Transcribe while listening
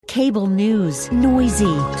Cable news,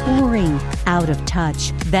 noisy, boring, out of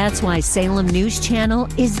touch. That's why Salem News Channel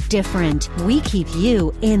is different. We keep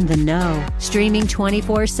you in the know. Streaming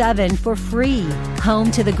 24/7 for free.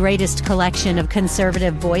 Home to the greatest collection of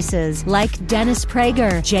conservative voices like Dennis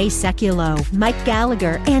Prager, Jay Sekulow, Mike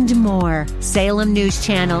Gallagher, and more. Salem News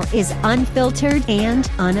Channel is unfiltered and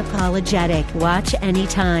unapologetic. Watch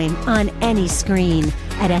anytime, on any screen,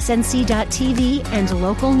 at snc.tv and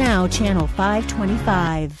Local Now Channel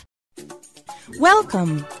 525.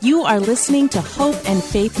 Welcome. You are listening to Hope and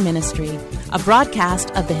Faith Ministry, a broadcast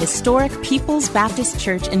of the historic People's Baptist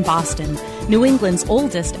Church in Boston, New England's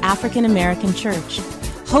oldest African American church.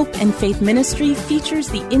 Hope and Faith Ministry features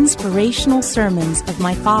the inspirational sermons of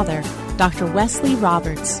my father, Dr. Wesley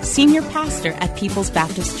Roberts, senior pastor at People's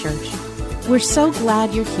Baptist Church. We're so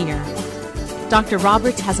glad you're here. Dr.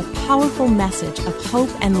 Roberts has a powerful message of hope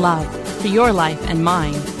and love for your life and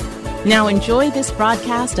mine. Now enjoy this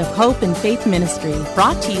broadcast of Hope and Faith Ministry,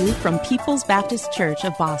 brought to you from People's Baptist Church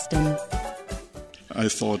of Boston. I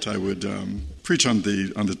thought I would preach on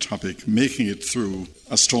the topic, making it through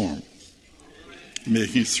a storm.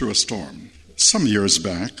 Making it through a storm. Some years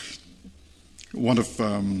back, one of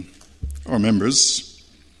our members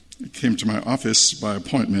came to my office by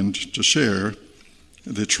appointment to share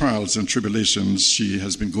the trials and tribulations she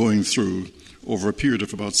has been going through over a period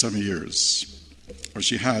of about 7 years.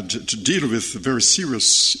 She had to deal with very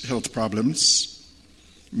serious health problems,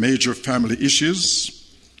 major family issues,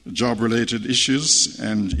 job-related issues,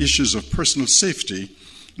 and issues of personal safety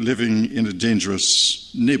living in a dangerous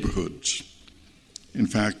neighborhood. In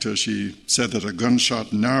fact, she said that a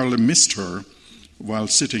gunshot narrowly missed her while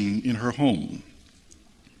sitting in her home.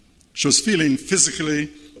 She was feeling physically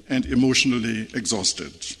and emotionally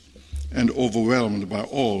exhausted and overwhelmed by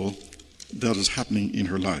all that was happening in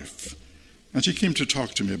her life. And she came to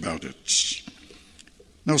talk to me about it.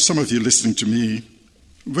 Now, some of you listening to me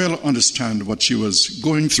well understand what she was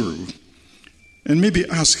going through and may be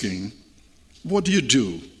asking, what do you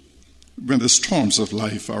do when the storms of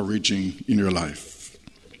life are raging in your life?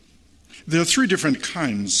 There are three different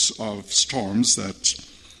kinds of storms that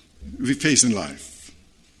we face in life.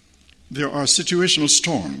 There are situational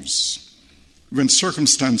storms, when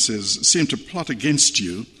circumstances seem to plot against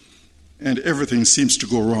you and everything seems to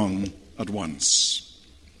go wrong at once.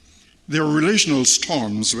 There are relational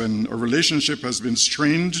storms, when a relationship has been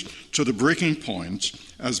strained to the breaking point,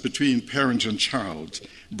 as between parent and child,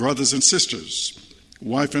 brothers and sisters,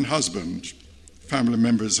 wife and husband, family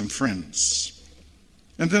members and friends.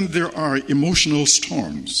 And then there are emotional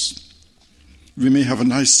storms. We may have a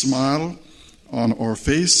nice smile on our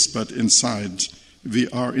face, but inside we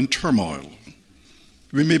are in turmoil.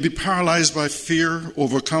 We may be paralyzed by fear,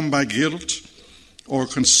 overcome by guilt, or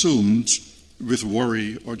consumed with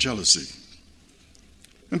worry or jealousy.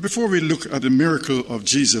 And before we look at the miracle of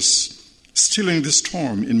Jesus stilling the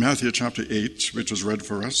storm in Matthew chapter 8, which was read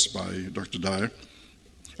for us by Dr. Dyer,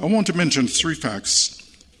 I want to mention three facts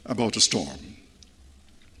about a storm.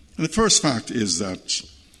 And the first fact is that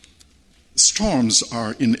storms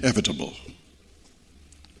are inevitable.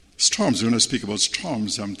 Storms, when I speak about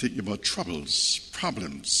storms, I'm thinking about troubles,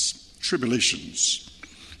 problems, tribulations.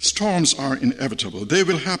 Storms are inevitable. They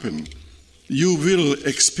will happen. You will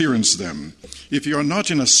experience them. If you are not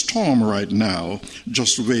in a storm right now,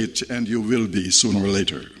 just wait and you will be sooner or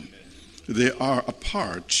later. They are a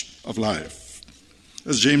part of life.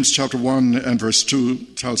 As James chapter 1 and verse 2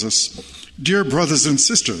 tells us, dear brothers and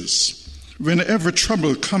sisters, whenever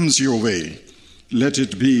trouble comes your way, let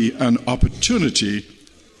it be an opportunity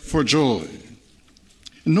for joy.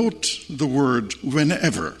 Note the word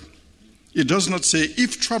whenever. It does not say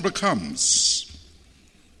if trouble comes.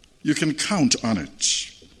 You can count on it.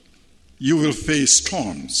 You will face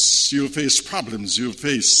storms, you'll face problems, you'll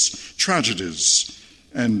face tragedies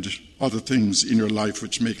and other things in your life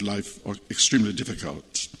which make life extremely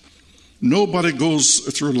difficult. Nobody goes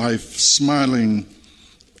through life smiling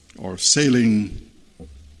or sailing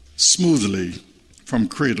smoothly from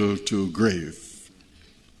cradle to grave.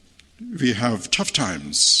 We have tough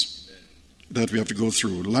times that we have to go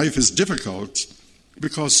through. Life is difficult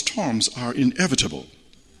because storms are inevitable.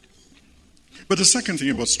 But the second thing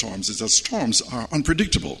about storms is that storms are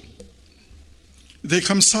unpredictable. They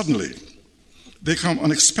come suddenly. They come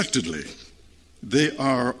unexpectedly. They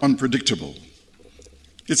are unpredictable.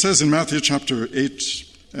 It says in Matthew chapter 8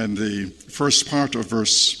 and the first part of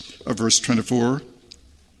verse 24,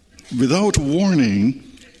 without warning,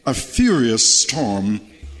 a furious storm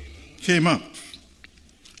came up.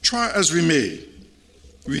 Try as we may,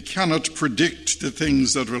 we cannot predict the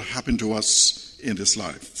things that will happen to us in this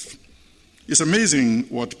life. It's amazing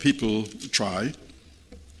what people try.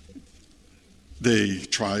 They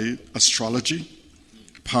try astrology,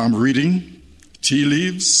 palm reading, tea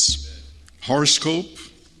leaves, horoscope.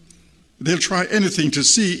 They'll try anything to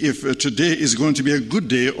see if today is going to be a good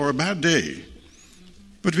day or a bad day.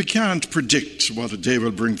 But we can't predict what a day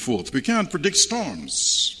will bring forth. We can't predict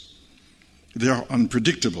storms. They are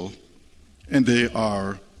unpredictable and they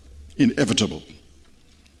are inevitable.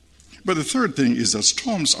 But the third thing is that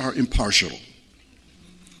storms are impartial.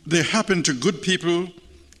 They happen to good people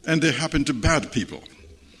and they happen to bad people.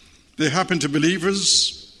 They happen to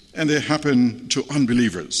believers and they happen to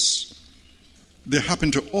unbelievers. They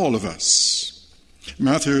happen to all of us.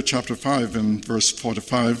 Matthew chapter 5 and verse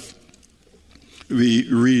 45,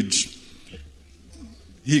 we read,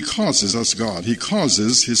 He causes us, God, He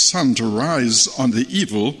causes His sun to rise on the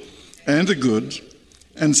evil and the good,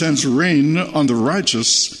 and sends rain on the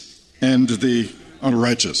righteous and the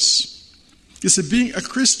unrighteous. You see, being a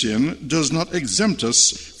Christian does not exempt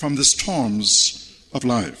us from the storms of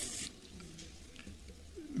life.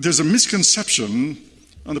 There's a misconception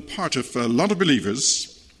on the part of a lot of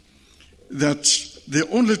believers that the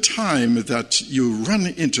only time that you run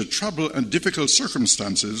into trouble and difficult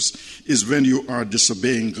circumstances is when you are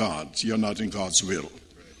disobeying God. You're not in God's will.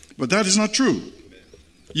 But that is not true.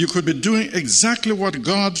 You could be doing exactly what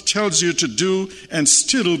God tells you to do and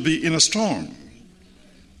still be in a storm.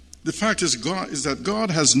 The fact is that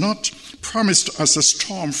God has not promised us a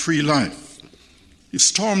storm-free life. If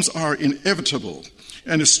storms are inevitable,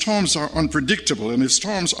 and if storms are unpredictable, and if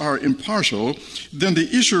storms are impartial, then the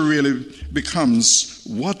issue really becomes,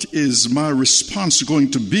 what is my response going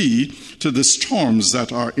to be to the storms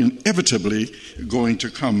that are inevitably going to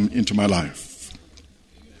come into my life?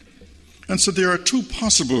 And so there are two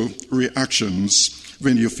possible reactions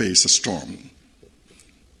when you face a storm.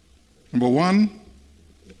 Number one,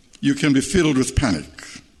 you can be filled with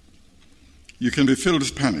panic. You can be filled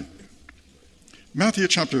with panic. Matthew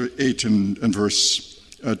chapter 8 and verse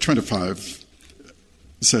 25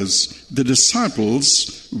 says, The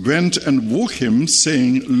disciples went and woke him,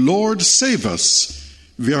 saying, Lord, save us,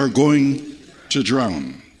 we are going to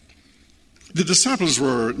drown. The disciples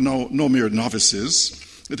were no mere novices.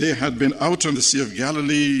 They had been out on the Sea of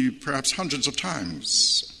Galilee perhaps hundreds of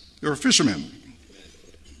times. They were fishermen.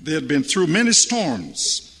 They had been through many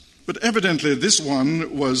storms. But evidently this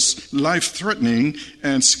one was life-threatening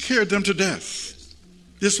and scared them to death.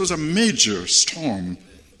 This was a major storm,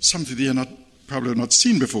 something they had probably not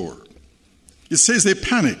seen before. It says they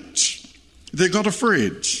panicked. They got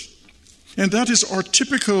afraid. And that is our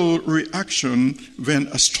typical reaction when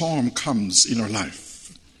a storm comes in our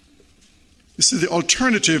life. You see, the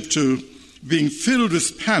alternative to being filled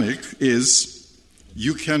with panic is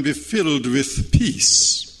you can be filled with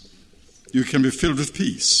peace. You can be filled with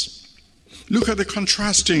peace. Look at the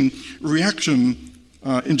contrasting reaction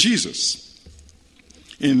in Jesus.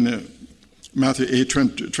 In Matthew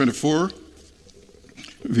 8:24,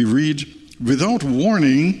 we read, Without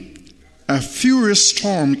warning, a furious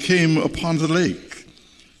storm came upon the lake,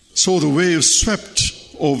 so the waves swept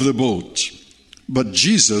over the boat. But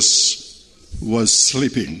Jesus was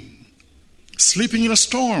sleeping in a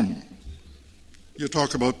storm. You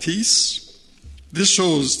talk about peace. This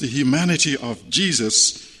shows the humanity of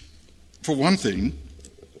Jesus. For one thing,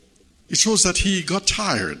 it shows that he got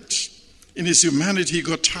tired. In his humanity, he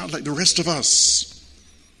got tired like the rest of us.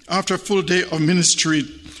 After a full day of ministry,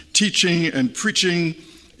 teaching and preaching,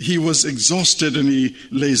 he was exhausted and he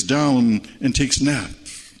lays down and takes a nap.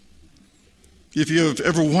 If you have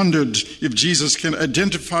ever wondered if Jesus can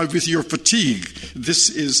identify with your fatigue, this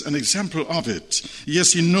is an example of it.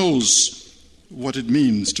 Yes, he knows what it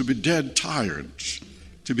means to be dead tired,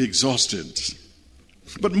 to be exhausted.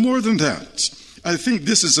 But more than that, I think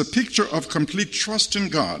this is a picture of complete trust in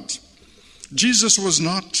God. Jesus was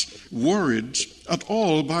not worried at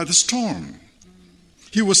all by the storm.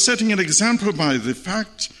 He was setting an example by the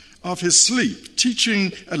fact of his sleep,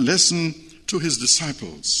 teaching a lesson to his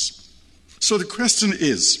disciples. So the question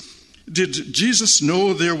is, did Jesus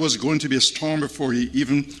know there was going to be a storm before he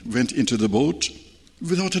even went into the boat?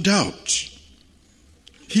 Without a doubt.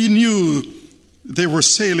 He knew they were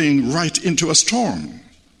sailing right into a storm.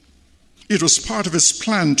 It was part of his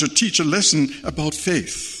plan to teach a lesson about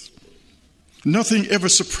faith. Nothing ever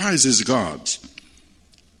surprises God.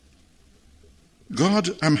 God,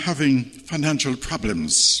 I'm having financial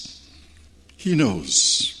problems. He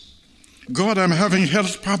knows. God, I'm having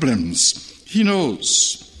health problems. He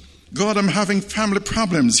knows. God, I'm having family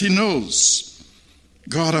problems. He knows.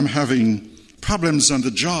 God, I'm having problems on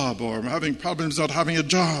the job, or I'm having problems not having a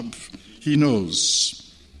job. He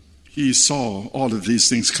knows. He saw all of these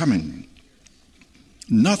things coming.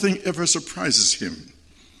 Nothing ever surprises him.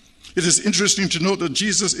 It is interesting to note that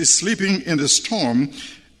Jesus is sleeping in the storm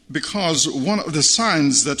because one of the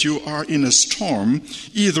signs that you are in a storm,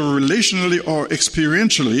 either relationally or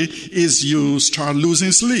experientially, is you start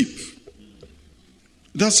losing sleep.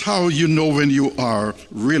 That's how you know when you are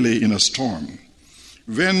really in a storm.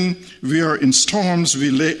 When we are in storms, we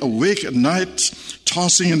lay awake at night,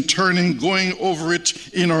 tossing and turning, going over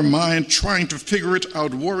it in our mind, trying to figure it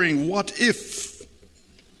out, worrying, what if?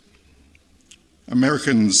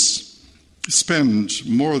 Americans spend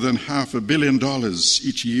more than $500 million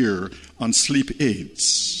each year on sleep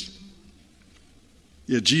aids.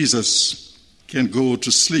 Yet Jesus can go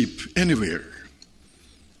to sleep anywhere.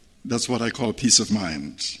 That's what I call peace of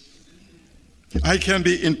mind. I can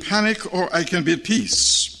be in panic or I can be at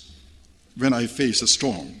peace when I face a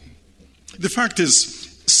storm. The fact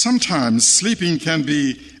is, sometimes sleeping can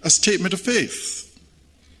be a statement of faith.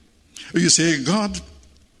 You say, God,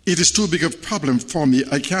 it is too big a problem for me.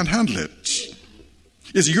 I can't handle it.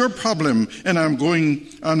 It's your problem, and I'm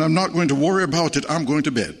not going to worry about it. I'm going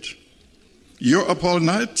to bed. You're up all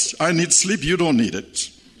night. I need sleep. You don't need it.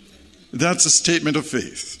 That's a statement of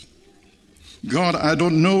faith. God, I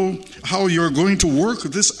don't know how you're going to work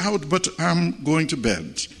this out, but I'm going to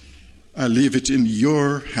bed. I leave it in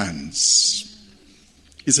your hands.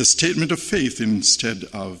 It's a statement of faith instead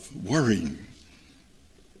of worrying.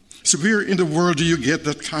 So where in the world do you get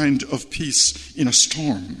that kind of peace in a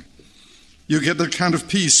storm? You get that kind of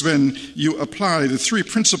peace when you apply the three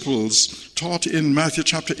principles taught in Matthew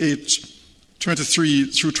chapter 8, 23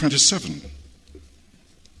 through 27.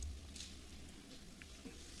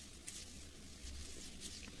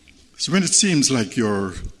 So when it seems like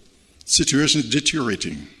your situation is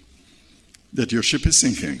deteriorating, that your ship is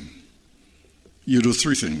sinking, you do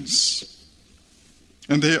three things.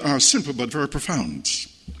 And they are simple but very profound.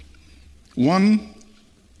 One,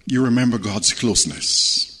 you remember God's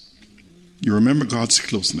closeness. You remember God's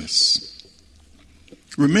closeness.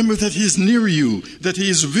 Remember that He is near you, that He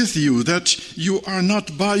is with you, that you are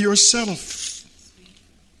not by yourself.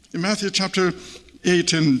 In Matthew chapter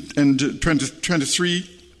 8 and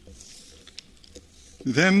 23,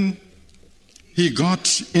 then He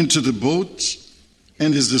got into the boat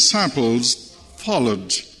and His disciples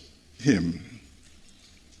followed Him.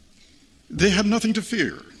 They had nothing to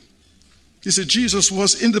fear. He said Jesus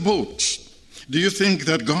was in the boat. Do you think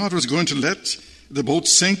that God was going to let the boat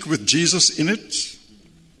sink with Jesus in it?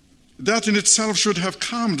 That in itself should have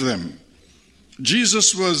calmed them.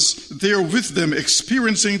 Jesus was there with them,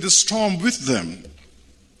 experiencing the storm with them.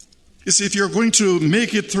 You see, if you're going to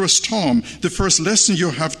make it through a storm, the first lesson you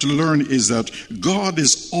have to learn is that God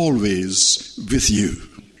is always with you.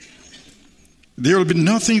 There will be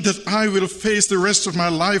nothing that I will face the rest of my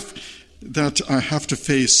life that I have to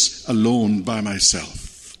face alone by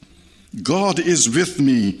myself. God is with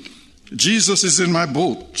me. Jesus is in my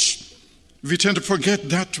boat. We tend to forget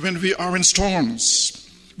that when we are in storms.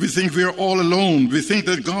 We think we are all alone. We think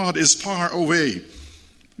that God is far away.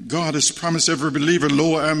 God has promised every believer,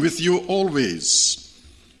 lo, I am with you always.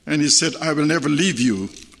 And He said, I will never leave you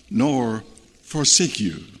nor forsake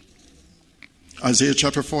you. Isaiah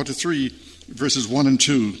chapter 43, verses 1 and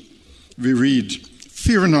 2, we read,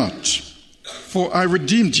 Fear not, for I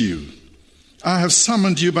redeemed you. I have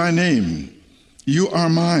summoned you by name. You are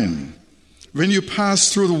mine. When you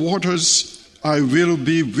pass through the waters, I will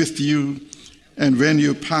be with you. And when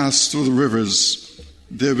you pass through the rivers,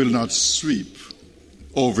 they will not sweep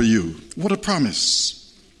over you. What a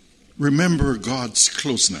promise. Remember God's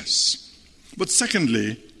closeness. But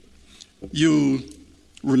secondly, you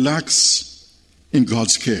relax in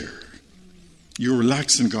God's care. You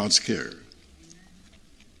relax in God's care.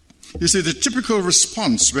 You see, the typical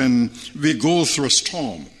response when we go through a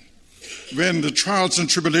storm, when the trials and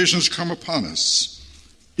tribulations come upon us,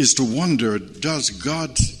 is to wonder, does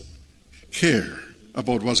God care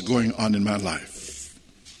about what's going on in my life?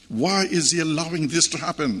 Why is He allowing this to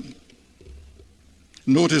happen?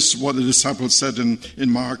 Notice what the disciples said in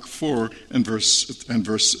Mark 4 and verse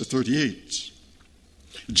 38.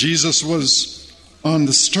 Jesus was on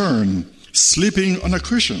the stern, sleeping on a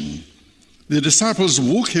cushion. The disciples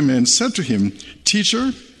woke Him and said to Him,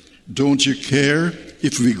 Teacher, don't you care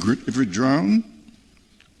if we drown?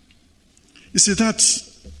 You see,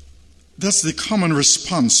 that's the common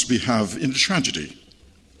response we have in tragedy.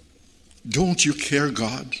 Don't you care,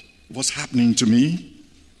 God, what's happening to me?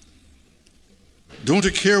 Don't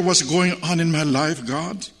you care what's going on in my life,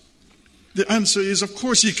 God? The answer is, of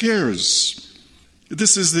course He cares.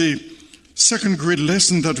 This is the second great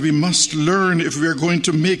lesson that we must learn if we are going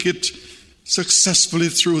to make it successfully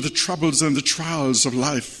through the troubles and the trials of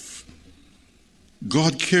life.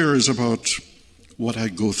 God cares about what I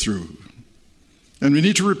go through. And we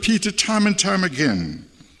need to repeat it time and time again.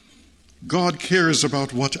 God cares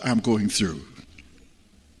about what I'm going through.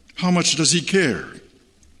 How much does he care?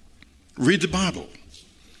 Read the Bible.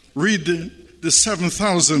 Read the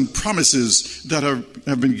 7,000 promises that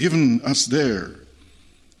have been given us there.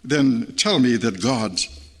 Then tell me that God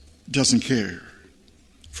doesn't care.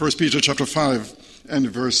 1 Peter chapter 5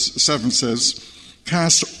 and verse 7 says,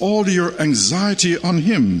 cast all your anxiety on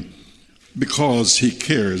him because he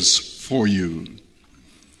cares for you.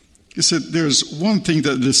 He said there's one thing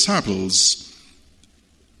that the disciples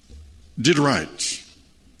did right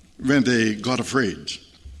when they got afraid.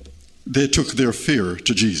 They took their fear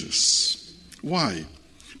to Jesus. Why?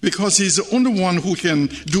 Because he's the only one who can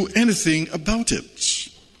do anything about it.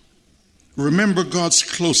 Remember God's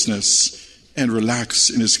closeness and relax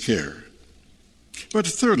in his care. But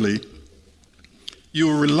thirdly,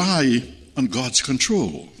 you rely on God's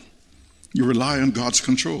control. You rely on God's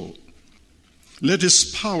control. Let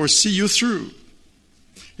his power see you through.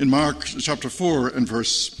 In Mark chapter 4 and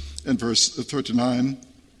verse 39,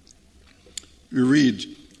 we read,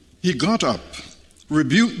 he got up,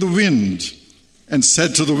 rebuked the wind, and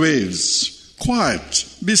said to the waves,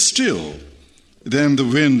 quiet, be still. Then the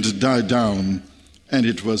wind died down, and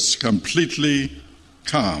it was completely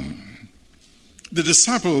calm. The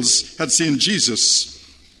disciples had seen Jesus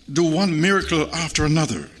do one miracle after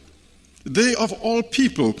another. They, of all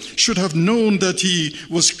people, should have known that he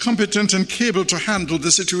was competent and capable to handle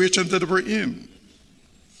the situation that they were in.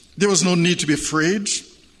 There was no need to be afraid.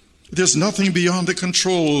 There's nothing beyond the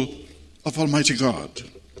control of Almighty God.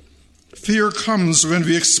 Fear comes when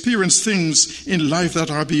we experience things in life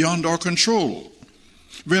that are beyond our control.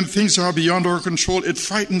 When things are beyond our control, it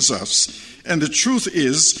frightens us. And the truth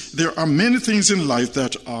is, there are many things in life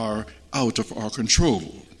that are out of our control.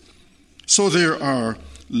 So there are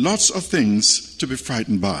lots of things to be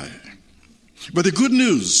frightened by. But the good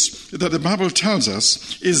news that the Bible tells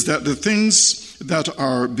us is that the things that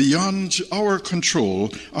are beyond our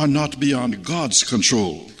control are not beyond God's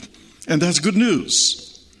control. And that's good news.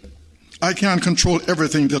 I can't control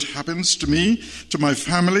everything that happens to me, to my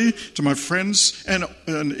family, to my friends, and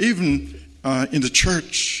even in the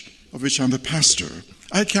church of which I'm the pastor.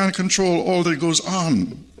 I can't control all that goes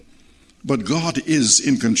on. But God is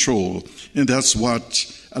in control, and that's what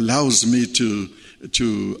allows me to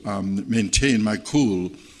maintain my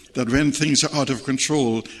cool, that when things are out of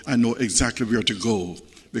control, I know exactly where to go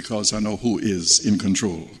because I know who is in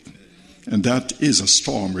control. And that is a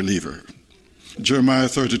storm reliever. Jeremiah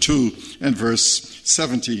 32 and verse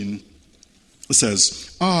 17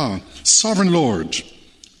 says, sovereign Lord,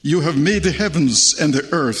 you have made the heavens and the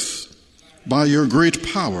earth by your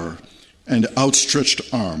great power and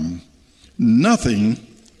outstretched arm. Nothing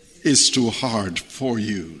is too hard for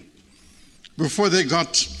you. Before they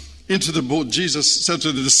got into the boat, Jesus said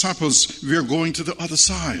to the disciples, we are going to the other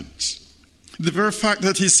side. The very fact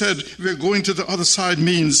that he said we're going to the other side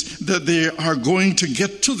means that they are going to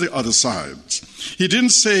get to the other side. He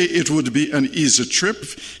didn't say it would be an easy trip.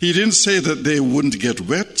 He didn't say that they wouldn't get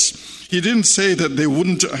wet. He didn't say that they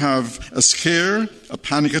wouldn't have a scare, a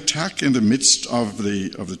panic attack in the midst of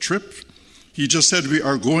the trip. He just said we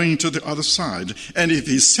are going to the other side. And if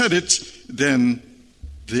he said it, then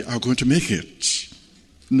they are going to make it.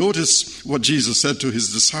 Notice what Jesus said to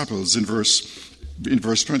his disciples in verse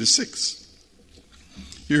 26.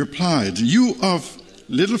 He replied, you of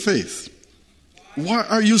little faith, why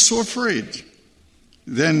are you so afraid?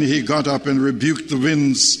 Then he got up and rebuked the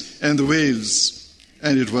winds and the waves,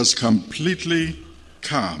 and it was completely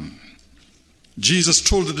calm. Jesus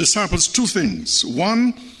told the disciples two things.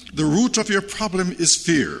 One, the root of your problem is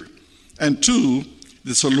fear. And two,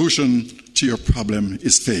 the solution to your problem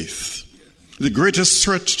is faith. The greatest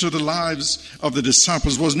threat to the lives of the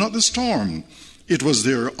disciples was not the storm, it was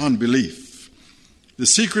their unbelief. The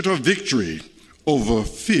secret of victory over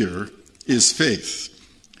fear is faith.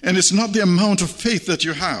 And it's not the amount of faith that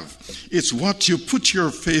you have. It's what you put your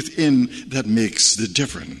faith in that makes the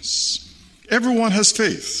difference. Everyone has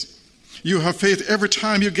faith. You have faith every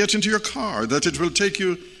time you get into your car that it will take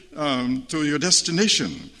you to your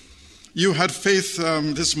destination. You had faith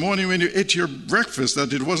this morning when you ate your breakfast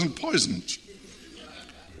that it wasn't poisoned.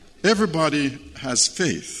 Everybody has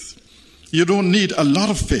faith. You don't need a lot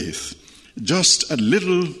of faith. Just a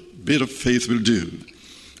little bit of faith will do.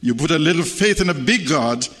 You put a little faith in a big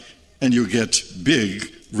God and you get big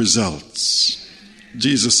results.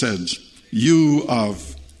 Jesus said, you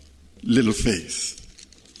of little faith.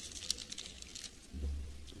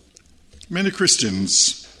 Many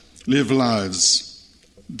Christians live lives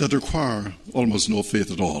that require almost no faith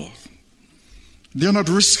at all. They're not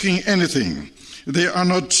risking anything. They are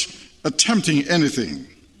not attempting anything.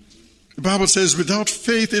 The Bible says, without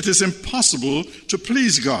faith it is impossible to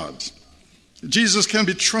please God. Jesus can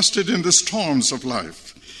be trusted in the storms of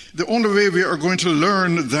life. The only way we are going to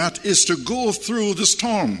learn that is to go through the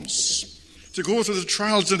storms, to go through the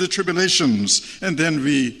trials and the tribulations, and then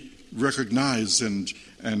we recognize and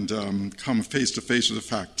come face to face with the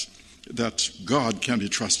fact that God can be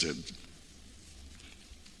trusted.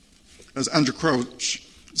 As Andrew Crouch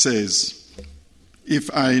says, if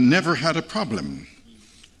I never had a problem,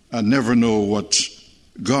 I'd never know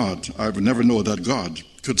I would never know that God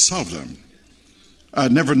could solve them.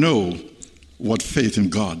 I'd never know what faith in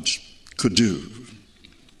God could do.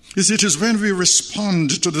 You see, it is when we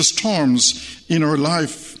respond to the storms in our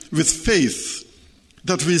life with faith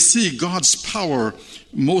that we see God's power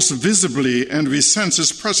most visibly and we sense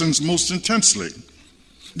His presence most intensely.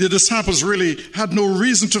 The disciples really had no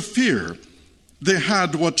reason to fear. They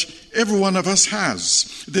had what every one of us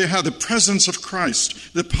has. They had the presence of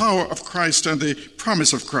Christ, the power of Christ, and the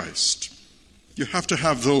promise of Christ. You have to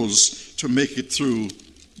have those to make it through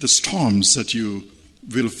the storms that you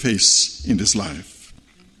will face in this life.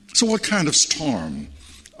 So what kind of storm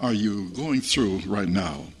are you going through right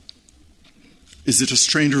now? Is it a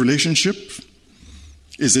strained relationship?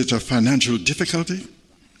 Is it a financial difficulty?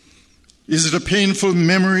 Is it a painful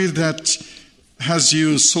memory that has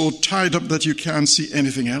you so tied up that you can't see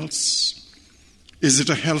anything else? Is it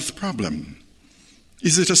a health problem?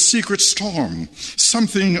 Is it a secret storm?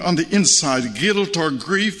 Something on the inside, guilt or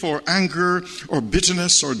grief or anger or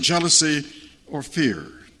bitterness or jealousy or fear?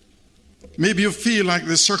 Maybe you feel like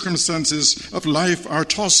the circumstances of life are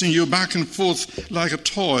tossing you back and forth like a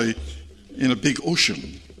toy in a big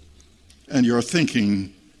ocean. And you're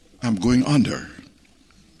thinking, I'm going under.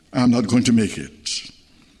 I'm not going to make it.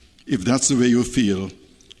 If that's the way you feel,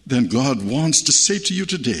 then God wants to say to you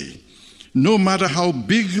today, no matter how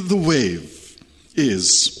big the wave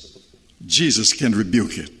is, Jesus can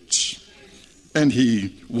rebuke it. And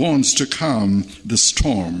He wants to calm the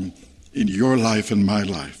storm in your life and my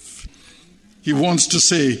life. He wants to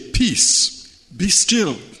say, peace, be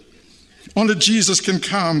still. Only Jesus can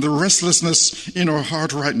calm the restlessness in our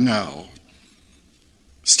heart right now.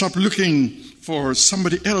 Stop looking for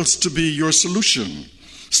somebody else to be your solution.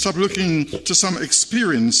 Stop looking to some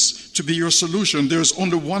experience to be your solution. There's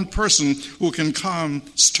only one person who can calm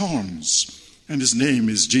storms, and His name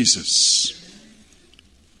is Jesus.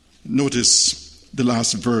 Notice the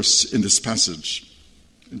last verse in this passage.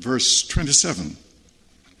 In verse 27,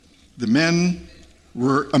 the men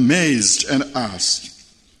were amazed and asked,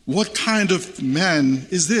 what kind of man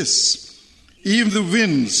is this? Even the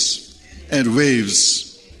winds and waves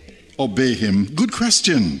obey Him. Good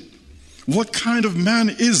question. What kind of man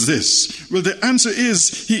is this? Well, the answer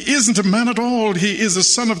is, He isn't a man at all. He is the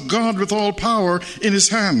Son of God with all power in His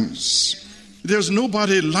hands. There's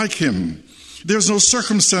nobody like Him. There's no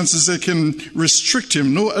circumstances that can restrict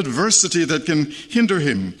Him, no adversity that can hinder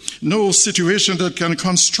Him, no situation that can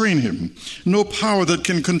constrain Him, no power that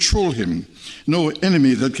can control Him, no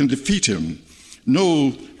enemy that can defeat Him,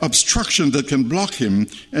 no obstruction that can block Him,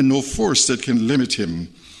 and no force that can limit Him.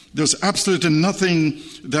 There's absolutely nothing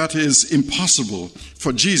that is impossible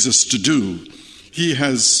for Jesus to do. He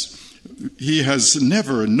has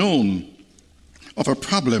never known of a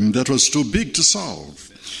problem that was too big to solve.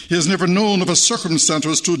 He has never known of a circumstance that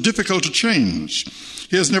was too difficult to change.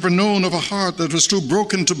 He has never known of a heart that was too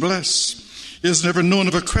broken to bless. He has never known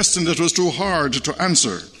of a question that was too hard to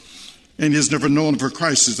answer. And He has never known of a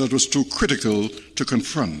crisis that was too critical to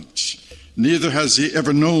confront. Neither has He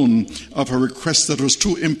ever known of a request that was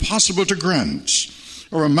too impossible to grant,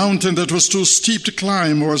 or a mountain that was too steep to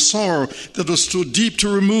climb, or a sorrow that was too deep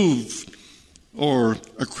to remove, or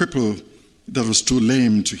a cripple that was too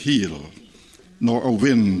lame to heal, nor a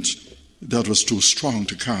wind that was too strong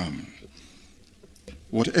to calm.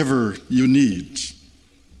 Whatever you need,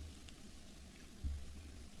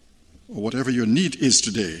 or whatever your need is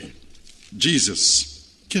today,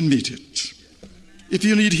 Jesus can meet it. If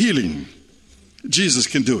you need healing, Jesus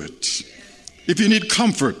can do it. If you need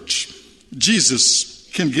comfort, Jesus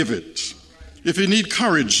can give it. If you need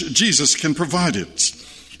courage, Jesus can provide it.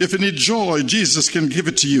 If you need joy, Jesus can give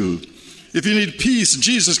it to you. If you need peace,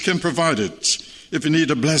 Jesus can provide it. If you need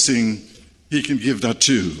a blessing, He can give that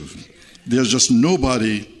too. There's just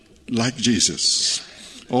nobody like Jesus.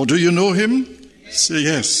 Or do you know Him? Say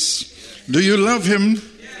yes. Do you love Him?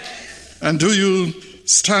 Yes. And do you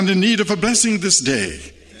stand in need of a blessing this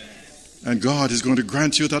day? And God is going to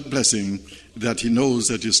grant you that blessing that He knows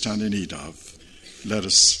that you stand in need of. Let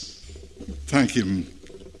us thank Him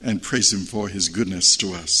and praise Him for His goodness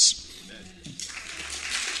to us.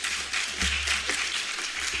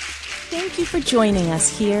 Thank you for joining us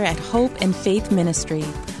here at Hope and Faith Ministry,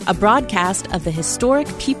 a broadcast of the historic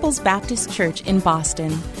People's Baptist Church in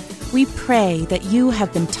Boston. We pray that you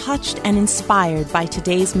have been touched and inspired by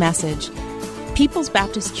today's message. People's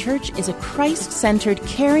Baptist Church is a Christ-centered,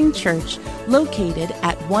 caring church located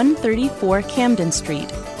at 134 Camden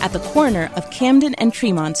Street, at the corner of Camden and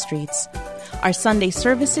Tremont Streets. Our Sunday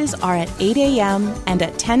services are at 8 a.m. and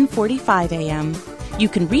at 10:45 a.m. You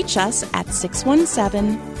can reach us at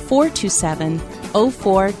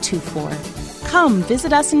 617-427-0424. Come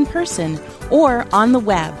visit us in person or on the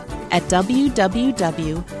web at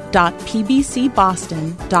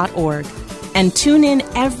www.pbcboston.org. And tune in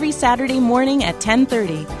every Saturday morning at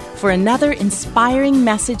 10:30 for another inspiring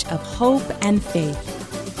message of hope and faith.